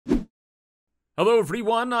Hello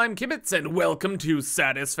everyone, I'm Kibitz and welcome to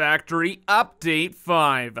Satisfactory Update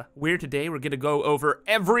 5, where today we're gonna go over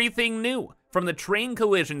everything new, from the train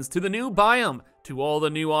collisions to the new biome, to all the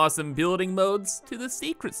new awesome building modes, to the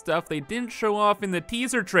secret stuff they didn't show off in the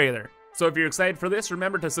teaser trailer. So if you're excited for this,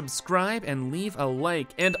 remember to subscribe and leave a like.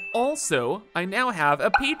 And also, I now have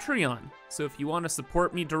a Patreon. So if you want to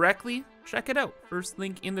support me directly, check it out. First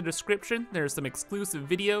link in the description, there's some exclusive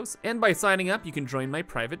videos, and by signing up, you can join my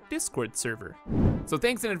private Discord server. So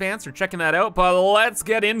thanks in advance for checking that out, but let's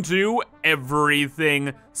get into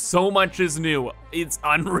everything. So much is new, it's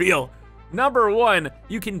unreal. Number one,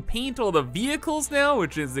 you can paint all the vehicles now,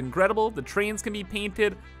 which is incredible. The trains can be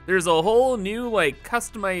painted. There's a whole new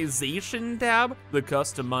customization tab, the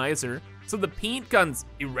customizer. So the paint gun's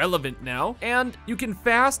irrelevant now, and you can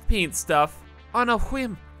fast paint stuff on a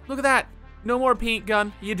whim. Look at that, no more paint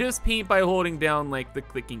gun. You just paint by holding down the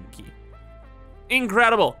clicking key.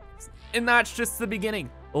 Incredible, and that's just the beginning.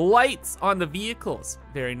 Lights on the vehicles,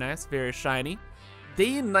 very nice, very shiny.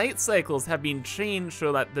 Day and night cycles have been changed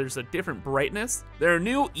so that there's a different brightness. There are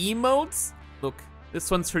new emotes. Look, this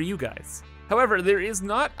one's for you guys. However, there is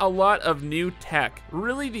not a lot of new tech.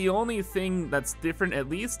 Really, the only thing that's different, at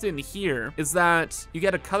least in here, is that you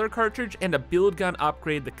get a color cartridge and a build gun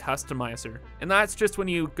upgrade, the customizer. And that's just when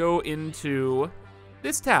you go into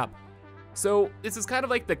this tab. So this is kind of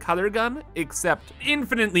like the color gun, except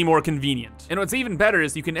infinitely more convenient. And what's even better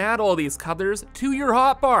is you can add all these colors to your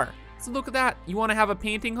hotbar. So look at that, you wanna have a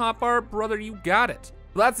painting hotbar? Brother, you got it.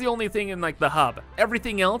 But that's the only thing in the hub.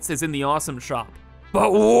 Everything else is in the awesome shop.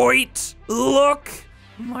 But wait, look!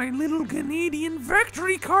 My little Canadian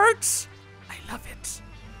factory carts. I love it.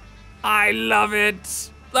 I love it.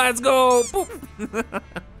 Let's go, boop.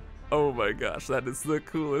 Oh my gosh, that is the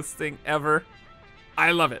coolest thing ever.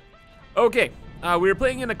 I love it. Okay, we're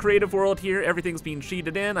playing in a creative world here. Everything's being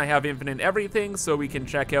cheated in. I have infinite everything, so we can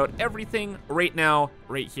check out everything right now,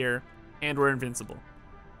 right here, and we're invincible.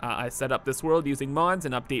 I set up this world using mods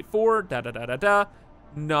in update 4,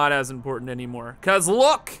 Not as important anymore. Cause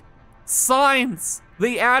look, signs.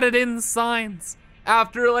 They added in signs.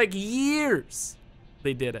 After years,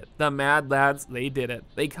 they did it. The mad lads, they did it.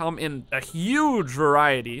 They come in a huge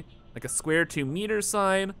variety, like a square 2-meter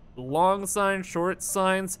sign, long sign, short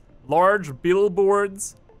signs, large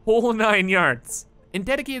billboards, whole 9 yards. And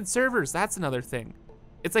dedicated servers, that's another thing.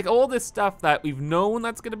 It's all this stuff that we've known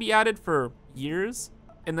that's gonna be added for years,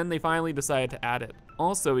 and then they finally decided to add it.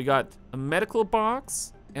 Also, we got a medical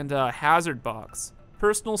box and a hazard box.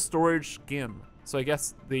 Personal storage skin. So I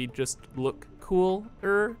guess they just look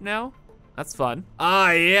cooler now. That's fun.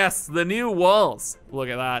 Ah yes, the new walls. Look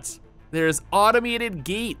at that. There's automated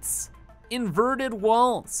gates, inverted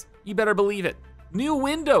walls. You better believe it. New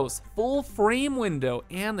windows, full frame window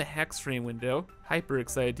and the hex frame window. Hyper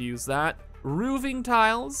excited to use that. Roofing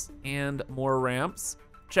tiles and more ramps.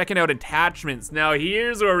 Checking out attachments. Now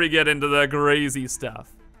here's where we get into the crazy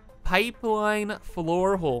stuff. Pipeline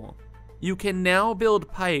floor hole. You can now build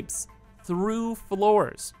pipes through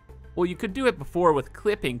floors. Well, you could do it before with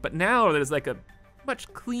clipping, but now there's a much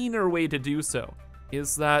cleaner way to do so.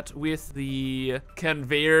 Is that with the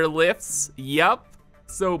conveyor lifts? Yup.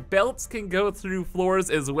 So belts can go through floors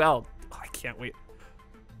as well. Oh, I can't wait.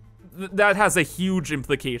 That has a huge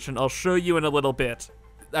implication. I'll show you in a little bit.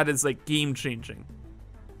 That is game changing.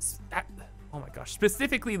 Oh my gosh,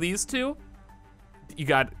 specifically these two,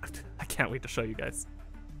 I can't wait to show you guys.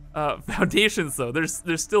 Foundations though, there's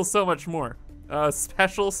still so much more.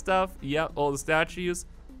 Special stuff, yep, all the statues.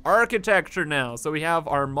 Architecture now, so we have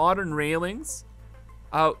our modern railings.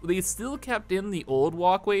 They still kept in the old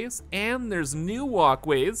walkways, and there's new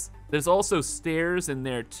walkways. There's also stairs in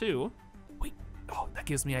there too. Wait, oh, that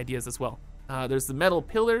gives me ideas as well. There's the metal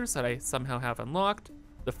pillars that I somehow have unlocked.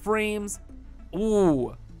 The frames,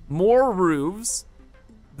 ooh. More roofs,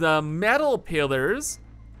 the metal pillars,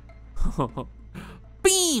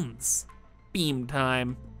 beams, beam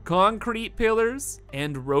time, concrete pillars,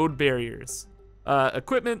 and road barriers.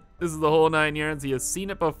 Equipment, this is the whole 9 yards. You've seen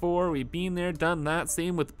it before, we've been there, done that,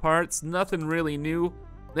 same with parts, nothing really new.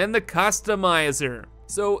 Then the customizer.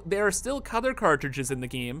 So there are still color cartridges in the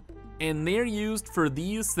game, and they're used for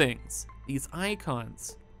these things, these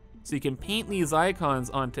icons. So you can paint these icons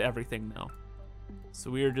onto everything now. So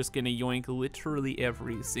we are just gonna yoink literally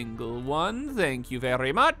every single one. Thank you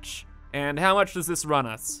very much. And how much does this run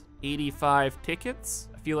us? 85 tickets?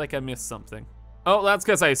 I feel like I missed something. Oh, that's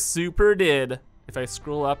because I super did. If I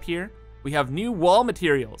scroll up here, we have new wall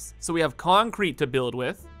materials. So we have concrete to build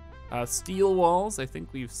with. Steel walls, I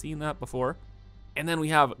think we've seen that before. And then we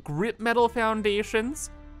have grip metal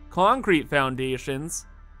foundations, concrete foundations,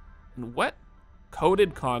 and what?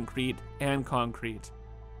 coated concrete, and concrete.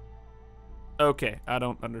 Okay, I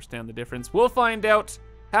don't understand the difference. We'll find out.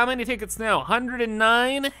 How many tickets now?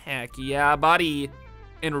 109? Heck yeah, buddy.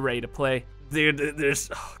 And ready to play. Dude,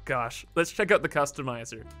 oh gosh. Let's check out the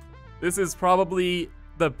customizer. This is probably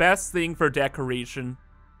the best thing for decoration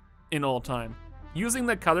in all time. Using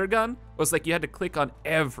the color gun was like you had to click on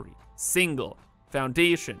every single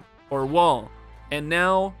foundation or wall. And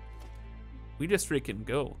now, we just freaking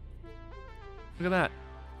go. Look at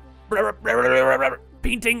that.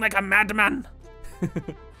 Painting like a madman.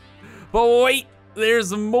 But wait,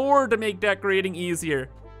 there's more to make decorating easier.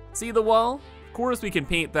 See the wall? Of course we can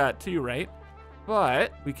paint that too, right?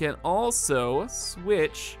 But we can also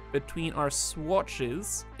switch between our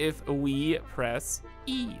swatches if we press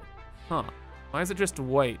E. Huh, why is it just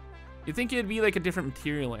white? You'd think it'd be like a different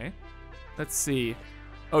material, eh? Let's see.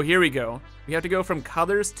 Oh, here we go. We have to go from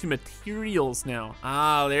colors to materials now.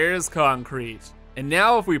 Ah, there's concrete. And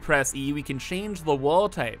now if we press E, we can change the wall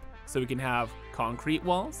type. So we can have concrete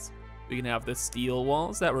walls, we can have the steel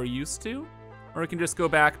walls that we're used to, or we can just go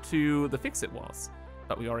back to the FICSIT walls.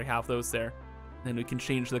 But we already have those there. Then we can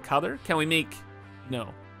change the color. Can we make, no.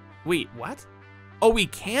 Wait, what? Oh, we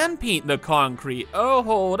can paint the concrete. Oh,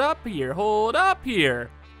 hold up here, hold up here.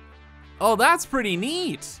 Oh, that's pretty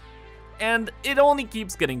neat. And it only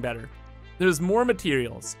keeps getting better. There's more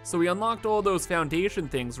materials. So we unlocked all those foundation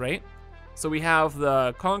things, right? So we have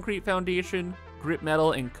the concrete foundation, grip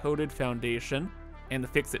metal and coated foundation, and the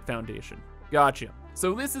FICSIT foundation. Gotcha.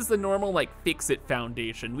 So this is the normal like FICSIT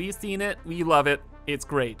foundation. We've seen it, we love it, it's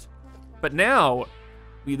great. But now,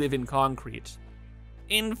 we live in concrete.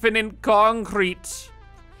 Infinite concrete.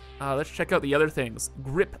 Let's check out the other things.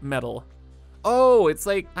 Grip metal. Oh, it's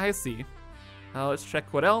like, I see. Let's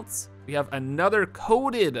check what else. We have another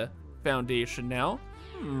coated foundation now.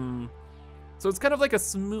 So it's kind of like a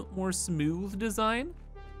more smooth design.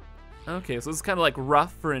 Okay, so this is kind of like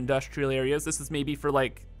rough for industrial areas. This is maybe for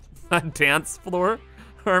like a dance floor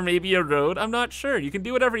or maybe a road. I'm not sure. You can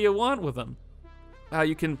do whatever you want with them.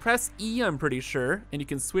 You can press E, I'm pretty sure, and you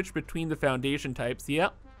can switch between the foundation types.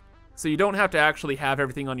 Yep. So you don't have to actually have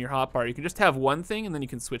everything on your hotbar. You can just have one thing and then you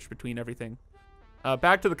can switch between everything.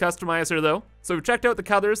 Back to the customizer though. So we've checked out the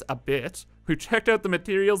colors a bit. We've checked out the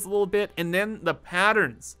materials a little bit and then the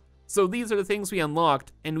patterns. So these are the things we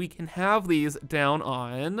unlocked and we can have these down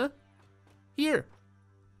on here.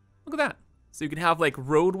 Look at that. So you can have like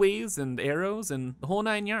roadways and arrows and the whole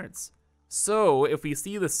 9 yards. So if we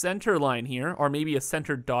see the center line here, or maybe a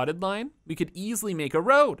center dotted line, we could easily make a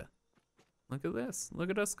road. Look at this, look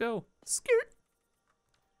at us go. Skirt.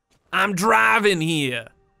 I'm driving here.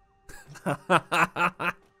 We're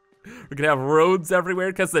gonna have roads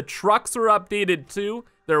everywhere because the trucks are updated too.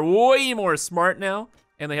 They're way more smart now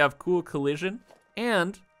and they have cool collision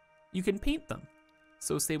and you can paint them.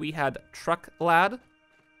 So say we had truck lad.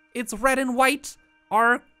 It's red and white,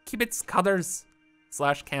 our Kibitz colors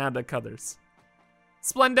 / Canada colors.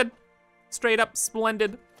 Splendid, straight up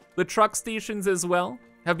splendid. The truck stations as well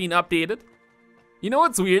have been updated. You know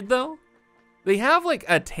what's weird though? They have like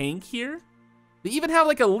a tank here. They even have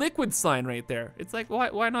like a liquid sign right there. It's like,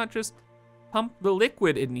 why not just pump the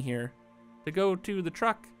liquid in here to go to the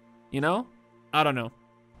truck, you know? I don't know.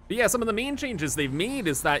 But yeah, some of the main changes they've made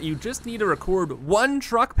is that you just need to record one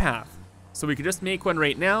truck path. So we can just make one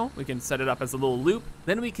right now. We can set it up as a little loop.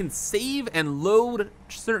 Then we can save and load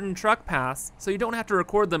certain truck paths so you don't have to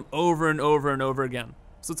record them over and over and over again.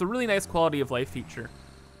 So it's a really nice quality of life feature.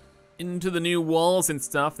 Into the new walls and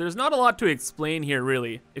stuff, there's not a lot to explain here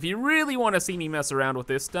really. If you really want to see me mess around with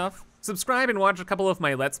this stuff, subscribe and watch a couple of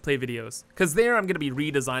my Let's Play videos. Cause there I'm gonna be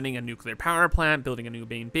redesigning a nuclear power plant, building a new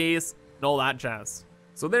main base, and all that jazz.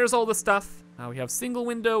 So there's all the stuff. We have single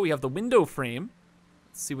window, we have the window frame.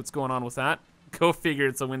 Let's see what's going on with that. Go figure,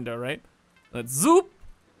 it's a window, right? Let's zoop.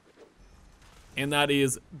 And that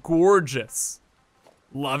is gorgeous.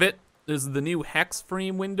 Love it. There's the new hex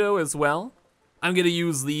frame window as well. I'm gonna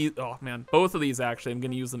use these, oh man, both of these actually, I'm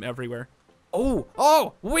gonna use them everywhere.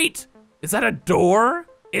 Oh, wait! Is that a door?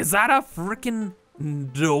 Is that a freaking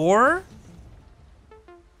door?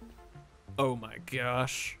 Oh my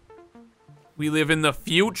gosh. We live in the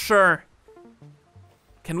future.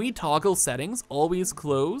 Can we toggle settings? Always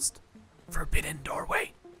closed? Forbidden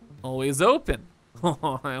doorway. Always open.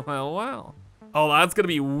 Wow. Oh, that's gonna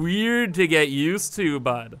be weird to get used to,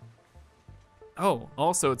 bud. Oh,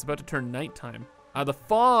 also it's about to turn nighttime. The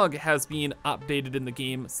fog has been updated in the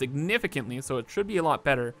game significantly, so it should be a lot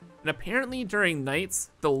better. And apparently during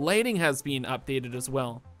nights, the lighting has been updated as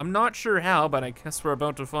well. I'm not sure how, but I guess we're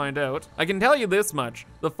about to find out. I can tell you this much,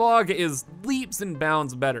 the fog is leaps and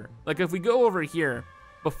bounds better. Like if we go over here,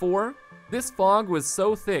 before, This fog was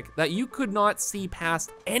so thick that you could not see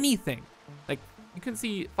past anything. Like, you couldn't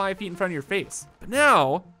see 5 feet in front of your face. But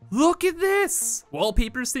now, look at this!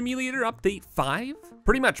 Wallpaper Simulator Update 5?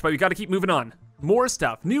 Pretty much, but we gotta keep moving on. More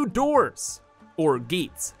stuff, new doors. Or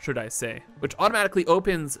gates, should I say, which automatically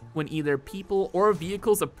opens when either people or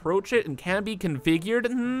vehicles approach it and can be configured.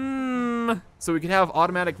 So we could have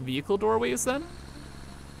automatic vehicle doorways then?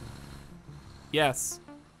 Yes.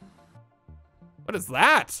 What is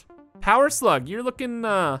that? Power slug, you're looking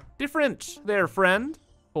different there, friend.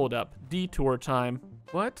 Hold up, detour time.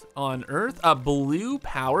 What on earth? A blue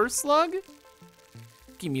power slug?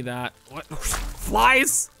 Give me that. What?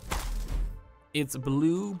 Flies! It's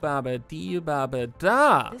blue baba dee baba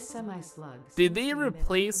da. Did they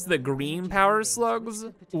replace the green power slugs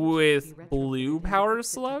with blue power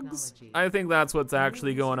slugs? I think that's what's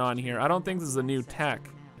actually going on here. I don't think this is a new tech.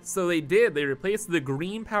 So they did, they replaced the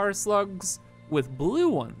green power slugs with blue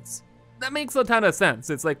ones. That makes a ton of sense.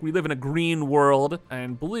 It's like we live in a green world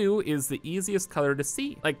and blue is the easiest color to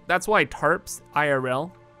see. Like that's why tarps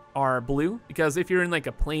IRL are blue, because if you're in like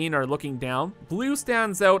a plane or looking down, blue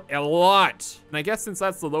stands out a lot. And I guess since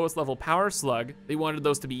that's the lowest level power slug, they wanted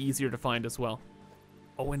those to be easier to find as well.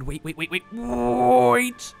 Oh, and wait.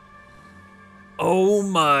 Oh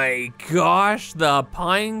my gosh, the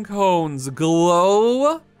pine cones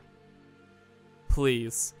glow.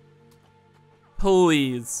 Please.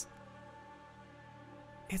 Please.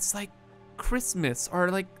 It's like Christmas or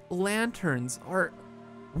like lanterns or,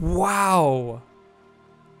 wow.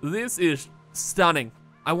 This is stunning.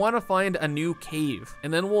 I want to find a new cave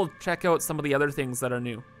and then we'll check out some of the other things that are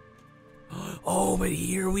new. Oh, but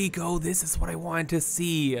here we go. This is what I wanted to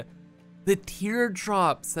see. The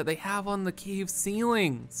teardrops that they have on the cave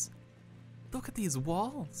ceilings. Look at these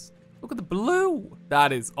walls. Look at the blue.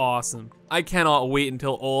 That is awesome. I cannot wait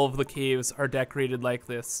until all of the caves are decorated like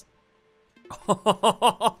this.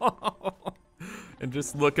 And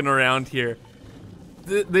just looking around here.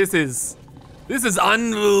 This is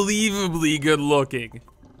unbelievably good looking.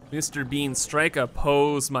 Mr. Bean, strike a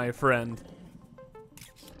pose, my friend.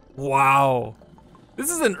 Wow. This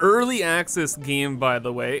is an early access game, by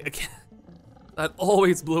the way. That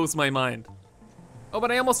always blows my mind. Oh,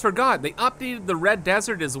 but I almost forgot. They updated the Red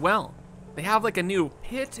Desert as well. They have like a new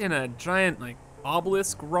pit and a giant like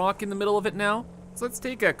obelisk rock in the middle of it now. So let's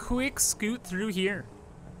take a quick scoot through here.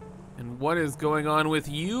 And what is going on with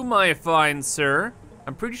you, my fine sir?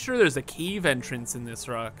 I'm pretty sure there's a cave entrance in this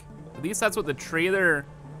rock. At least that's what the trailer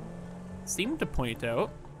seemed to point out.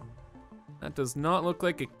 That does not look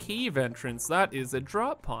like a cave entrance. That is a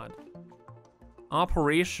drop pod.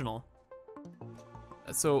 Operational.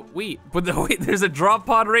 So wait, there's a drop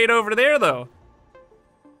pod right over there though.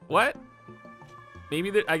 What?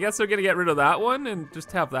 Maybe, I guess they're gonna get rid of that one and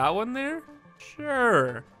just have that one there?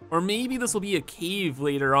 Sure. Or maybe this will be a cave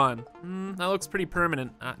later on. That looks pretty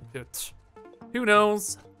permanent. Who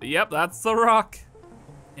knows? But yep, that's the rock.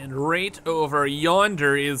 And right over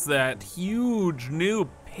yonder is that huge new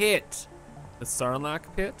pit. The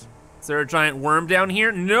Sarlacc pit? Is there a giant worm down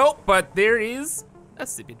here? Nope, but there is a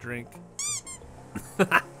sippy drink.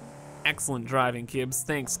 Excellent driving, Kibs.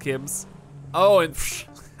 Thanks, Kibs. Oh, and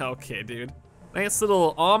okay, dude. Nice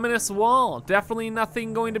little ominous wall. Definitely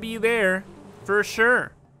nothing going to be there, for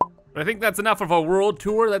sure. But I think that's enough of a world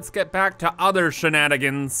tour. Let's get back to other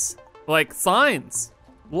shenanigans, like signs.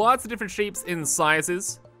 Lots of different shapes and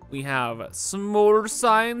sizes. We have smaller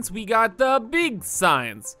signs. We got the big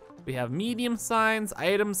signs. We have medium signs,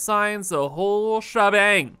 item signs, the whole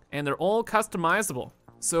shebang. And they're all customizable.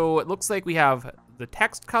 So it looks like we have the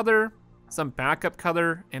text color, some backup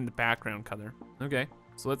color, and the background color. Okay,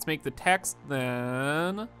 so let's make the text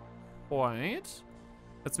then white.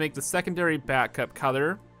 Let's make the secondary backup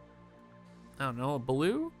color, I don't know, a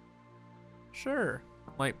blue? Sure,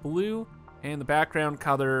 light blue, and the background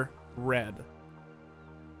color red.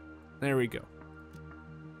 There we go.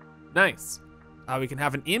 Nice. We can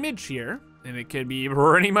have an image here, and it can be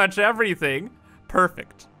pretty much everything.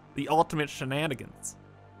 Perfect. The ultimate shenanigans.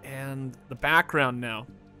 And the background now.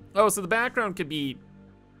 Oh, so the background could be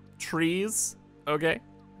trees. Okay,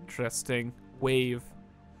 interesting. Wave.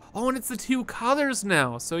 Oh, and it's the two colors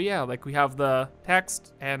now. So yeah, like we have the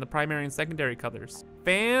text and the primary and secondary colors.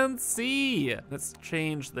 Fancy. Let's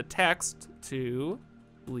change the text to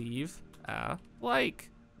leave a like.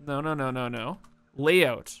 No.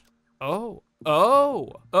 Layout. Oh,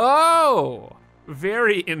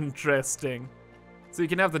 very interesting. So you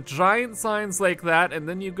can have the giant signs like that, and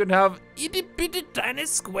then you could have itty bitty tiny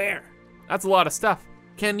square. That's a lot of stuff.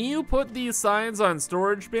 Can you put these signs on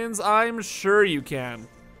storage bins? I'm sure you can.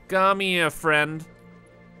 Got me a friend.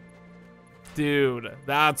 Dude,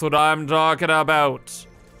 that's what I'm talking about.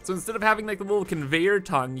 So instead of having like the little conveyor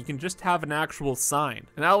tongue, you can just have an actual sign.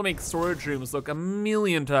 And that'll make storage rooms look a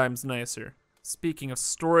million times nicer. Speaking of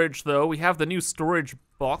storage though, we have the new storage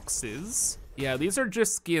boxes. Yeah, these are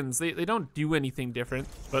just skins. They don't do anything different,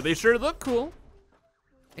 but they sure look cool.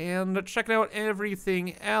 And checking out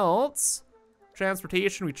everything else.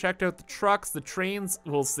 Transportation, we checked out the trucks, the trains,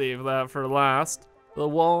 we'll save that for last. The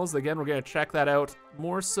walls, again, we're gonna check that out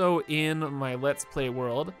more so in my Let's Play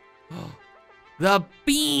world. The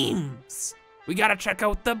beams! We gotta check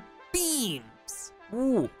out the beams!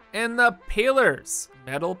 Ooh, and the pillars.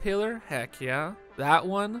 Metal pillar, heck yeah. That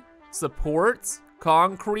one, supports,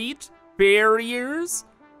 concrete, barriers,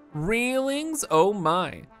 railings, oh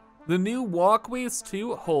my. The new walkways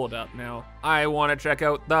too, hold up now. I wanna check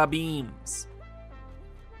out the beams.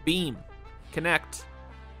 Beam, connect.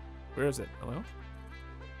 Where is it, hello?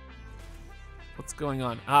 What's going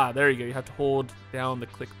on? Ah, there you go, you have to hold down the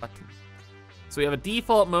click button. So we have a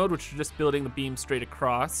default mode, which is just building the beam straight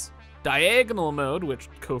across. Diagonal mode, which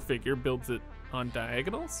co-figure builds it on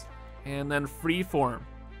diagonals. And then freeform,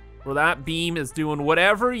 where that beam is doing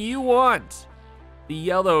whatever you want. The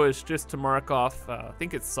yellow is just to mark off, I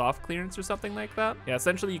think it's soft clearance or something like that. Yeah,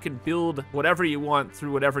 essentially you can build whatever you want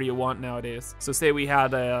through whatever you want nowadays. So say we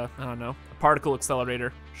had a, I don't know, a particle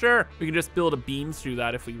accelerator. Sure, we can just build a beam through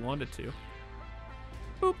that if we wanted to.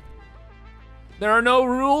 Boop. There are no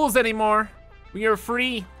rules anymore. We are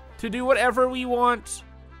free to do whatever we want.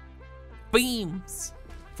 Beams,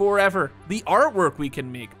 forever. The artwork we can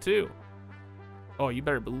make too. Oh, you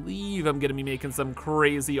better believe I'm gonna be making some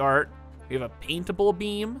crazy art. We have a paintable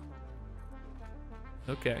beam.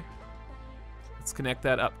 Okay. Let's connect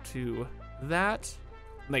that up to that.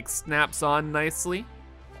 Like snaps on nicely.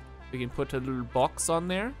 We can put a little box on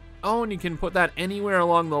there. Oh, and you can put that anywhere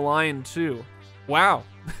along the line too. Wow.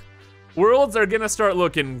 Worlds are gonna start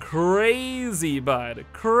looking crazy, bud.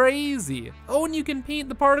 Crazy. Oh, and you can paint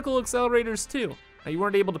the particle accelerators too. Now, you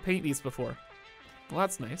weren't able to paint these before. Well,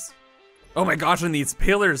 that's nice. Oh my gosh, and these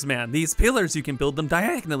pillars, man. These pillars, you can build them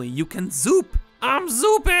diagonally. You can zoop. I'm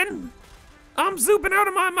zooping. I'm zooping out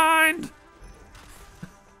of my mind.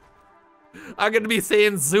 I'm gonna be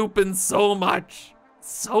saying zooping so much.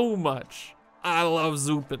 So much. I love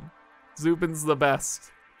zooping. Zooping's the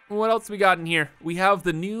best. What else we got in here? We have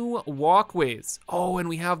the new walkways. Oh, and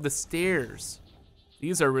we have the stairs.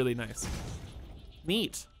 These are really nice.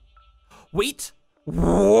 Neat. Wait.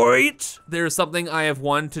 There's something I have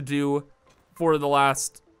wanted to do for the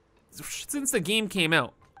last, since the game came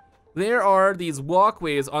out. There are these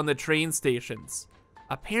walkways on the train stations.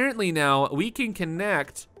 Apparently now we can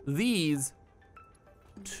connect these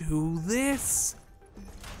to this.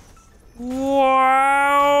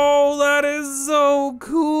 Wow, that is so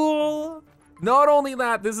cool. Not only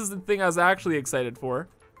that, this is the thing I was actually excited for.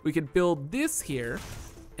 We could build this here.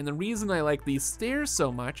 And the reason I like these stairs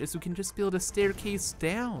so much is we can just build a staircase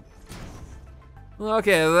down. Look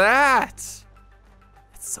at that.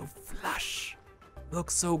 It's so flush.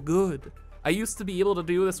 Looks so good. I used to be able to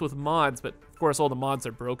do this with mods, but of course all the mods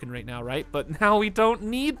are broken right now, right? But now we don't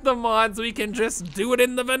need the mods. We can just do it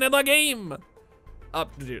in the vanilla game.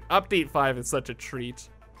 Dude, update 5 is such a treat.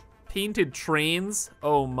 Painted trains,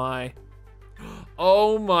 oh my.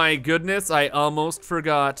 Oh my goodness, I almost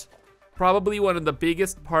forgot. Probably one of the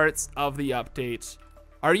biggest parts of the update.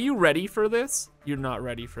 Are you ready for this? You're not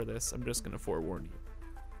ready for this, I'm just gonna forewarn you.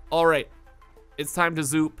 All right, it's time to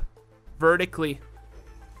zoop vertically.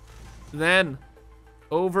 Then,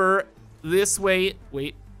 over this way,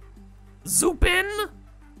 wait. Zoop in!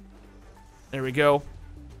 There we go.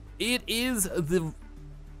 It is the,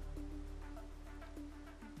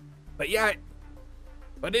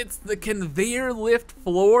 but it's the conveyor lift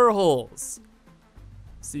floor holes.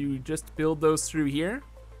 So you just build those through here?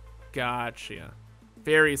 Gotcha.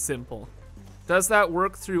 Very simple. Does that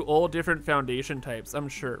work through all different foundation types? I'm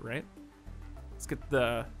sure, right? Let's get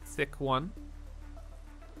the thick one.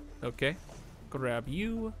 Okay, grab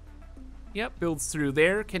you. Yep, builds through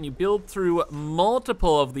there. Can you build through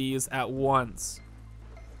multiple of these at once?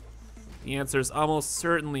 The answer is almost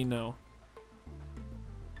certainly no.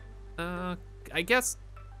 I guess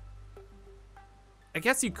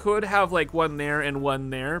you could have like one there and one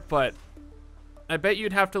there, but I bet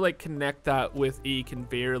you'd have to like connect that with a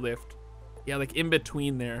conveyor lift. Yeah, like in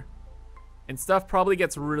between there. And stuff probably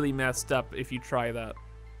gets really messed up if you try that.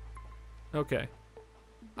 Okay.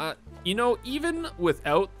 You know, even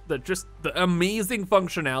without just the amazing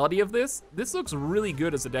functionality of this looks really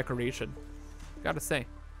good as a decoration. Gotta say.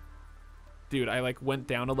 Dude, I like went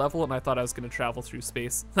down a level and I thought I was gonna travel through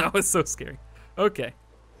space. That was so scary. Okay.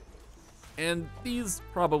 And these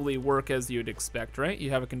probably work as you'd expect, right? You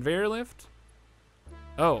have a conveyor lift.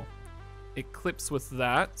 Oh, it clips with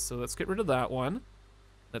that, so let's get rid of that one.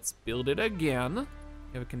 Let's build it again. You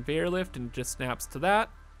have a conveyor lift and it just snaps to that.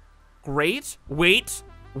 Great. Wait.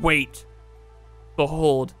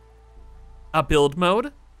 Behold, a build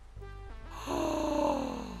mode.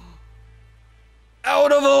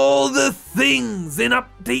 Out of all the things in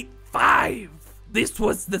Update 5, this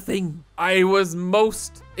was the thing I was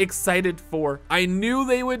most excited for. I knew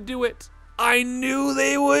they would do it.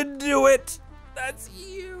 That's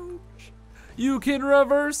huge. You can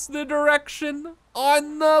reverse the direction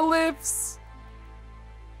on the lifts.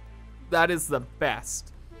 That is the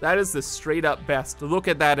best. That is the straight up best. Look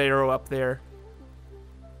at that arrow up there.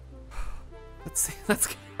 Let's see,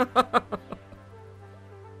 that's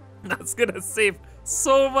gonna save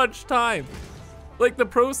so much time. Like the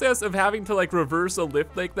process of having to like reverse a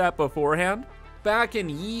lift like that beforehand, back in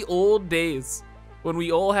ye old days when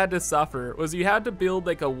we all had to suffer, was you had to build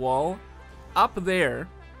like a wall up there,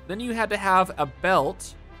 then you had to have a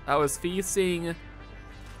belt that was facing,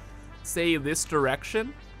 say, this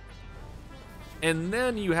direction, and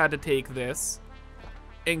then you had to take this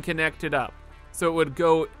and connect it up so it would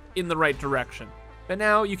go in the right direction. But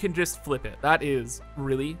now you can just flip it. That is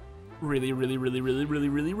really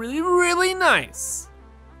nice.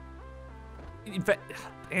 In fact,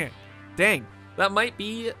 dang, that might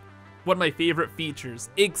be one of my favorite features,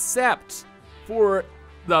 except for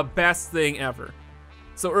the best thing ever.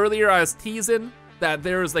 So earlier I was teasing that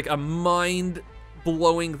there's like a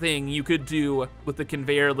mind-blowing thing you could do with the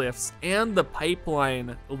conveyor lifts and the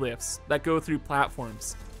pipeline lifts that go through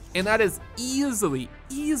platforms. And that is easily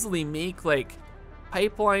make like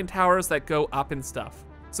pipeline towers that go up and stuff.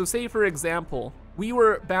 So say for example, we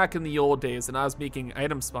were back in the old days and I was making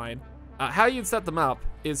item spine. How you'd set them up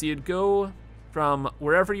is you'd go from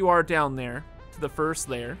wherever you are down there to the first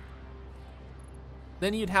layer.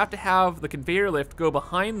 Then you'd have to have the conveyor lift go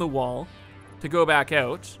behind the wall to go back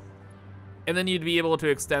out. And then you'd be able to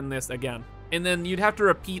extend this again. And then you'd have to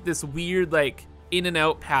repeat this weird like in and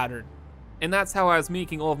out pattern. And that's how I was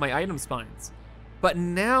making all of my item spines. But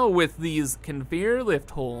now with these conveyor lift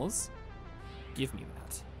holes, give me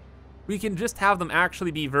that, we can just have them actually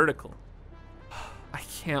be vertical. I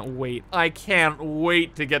can't wait. I can't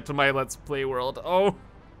wait to get to my Let's Play world. Oh,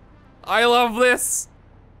 I love this.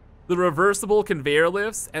 The reversible conveyor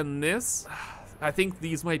lifts and this, I think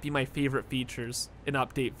these might be my favorite features in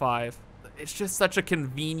Update 5. It's just such a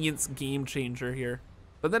convenience game changer here.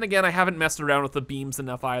 But then again, I haven't messed around with the beams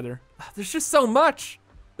enough either. There's just so much.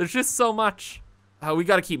 We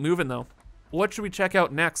gotta keep moving though. What should we check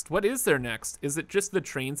out next? What is there next? Is it just the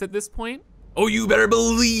trains at this point? Oh, you better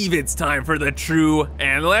believe it's time for the true,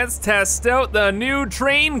 and let's test out the new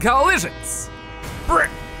train collisions.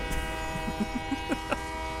 Brick.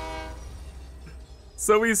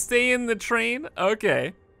 So we stay in the train,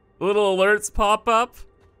 okay. Little alerts pop up,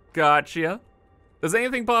 gotcha. Does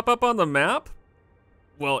anything pop up on the map?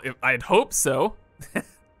 Well, I'd hope so.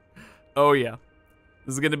 Oh yeah.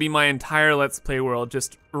 This is gonna be my entire Let's Play world,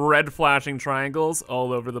 just red flashing triangles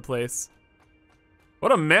all over the place.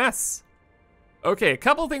 What a mess. Okay, a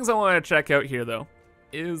couple things I wanna check out here though,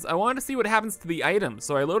 is I wanted to see what happens to the items.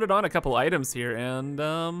 So I loaded on a couple items here and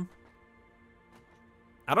I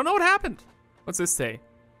don't know what happened. What's this say?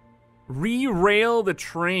 Re-rail the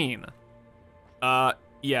train.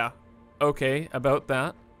 Yeah, okay, about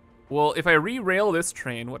that. Well, if I re-rail this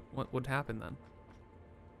train, what would happen then?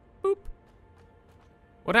 Boop.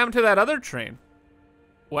 What happened to that other train?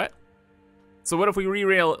 What? So what if we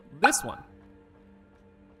re-rail this one?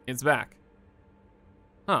 It's back.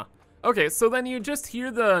 Huh. Okay, so then you just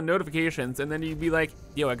hear the notifications and then you'd be like,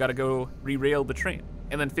 yo, I gotta go re-rail the train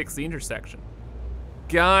and then fix the intersection.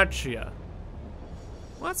 Gotcha.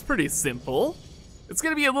 Well, that's pretty simple. It's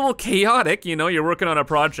gonna be a little chaotic, you know, you're working on a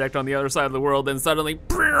project on the other side of the world and suddenly,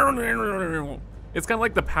 it's kind of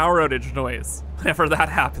like the power outage noise. Whenever that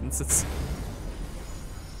happens,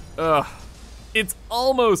 it's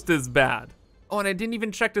almost as bad. Oh, and I didn't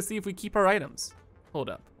even check to see if we keep our items. Hold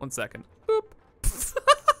up, 1 second. Boop.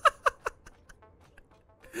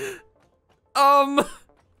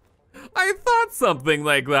 I thought something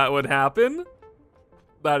like that would happen.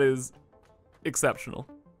 That is exceptional.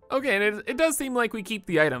 Okay, and it does seem like we keep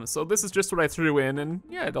the items, so this is just what I threw in, and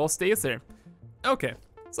yeah, it all stays there. Okay,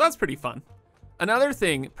 so that's pretty fun. Another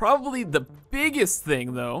thing, probably the biggest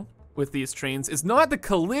thing though, with these trains is not the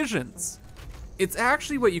collisions. It's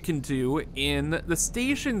actually what you can do in the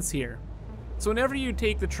stations here. So whenever you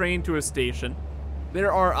take the train to a station,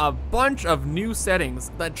 there are a bunch of new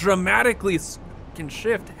settings that dramatically can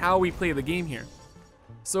shift how we play the game here.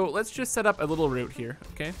 So let's just set up a little route here,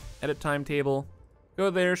 okay? Edit timetable, go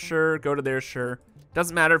there, sure, go to there, sure.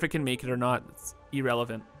 Doesn't matter if it can make it or not, it's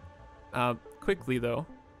irrelevant. Quickly though,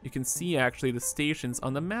 you can see actually the stations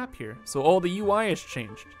on the map here. So all the UI has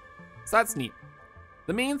changed. So that's neat.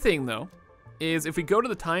 The main thing though, is if we go to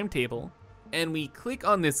the timetable and we click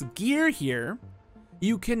on this gear here,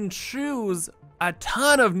 you can choose a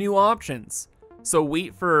ton of new options. So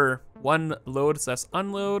wait for one load, so that's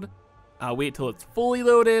unload, wait till it's fully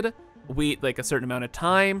loaded, wait like a certain amount of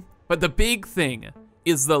time. But the big thing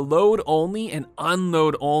is the load only and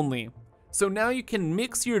unload only. So now you can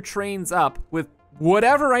mix your trains up with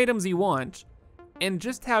whatever items you want and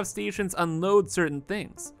just have stations unload certain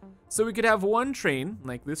things. So we could have one train,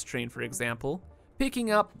 like this train for example,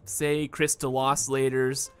 picking up, say, crystal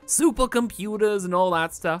oscillators, supercomputers and all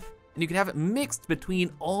that stuff. And you can have it mixed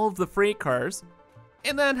between all of the freight cars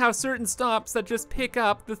and then have certain stops that just pick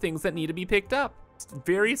up the things that need to be picked up. It's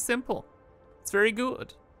very simple. It's very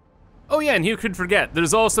good. Oh yeah, and who could forget,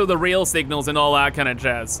 there's also the rail signals and all that kind of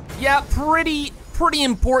jazz. Yeah, pretty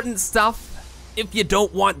important stuff if you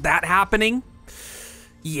don't want that happening.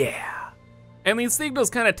 Yeah. And these signals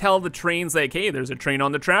kind of tell the trains like, hey, there's a train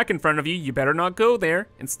on the track in front of you, you better not go there,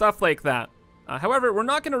 and stuff like that. However, we're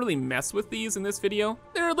not gonna really mess with these in this video.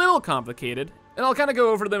 They're a little complicated, and I'll kind of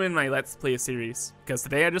go over them in my Let's Play series, because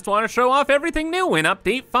today I just want to show off everything new in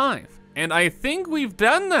Update 5. And I think we've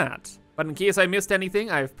done that. But in case I missed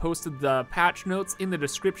anything, I've posted the patch notes in the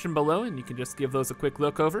description below, and you can just give those a quick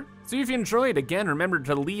look over. So if you enjoyed, again, remember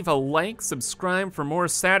to leave a like, subscribe for more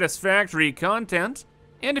Satisfactory content,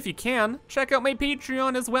 and if you can, check out my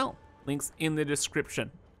Patreon as well. Links in the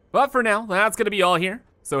description. But for now, that's gonna be all here.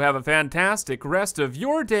 So have a fantastic rest of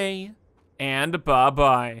your day, and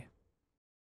bye-bye.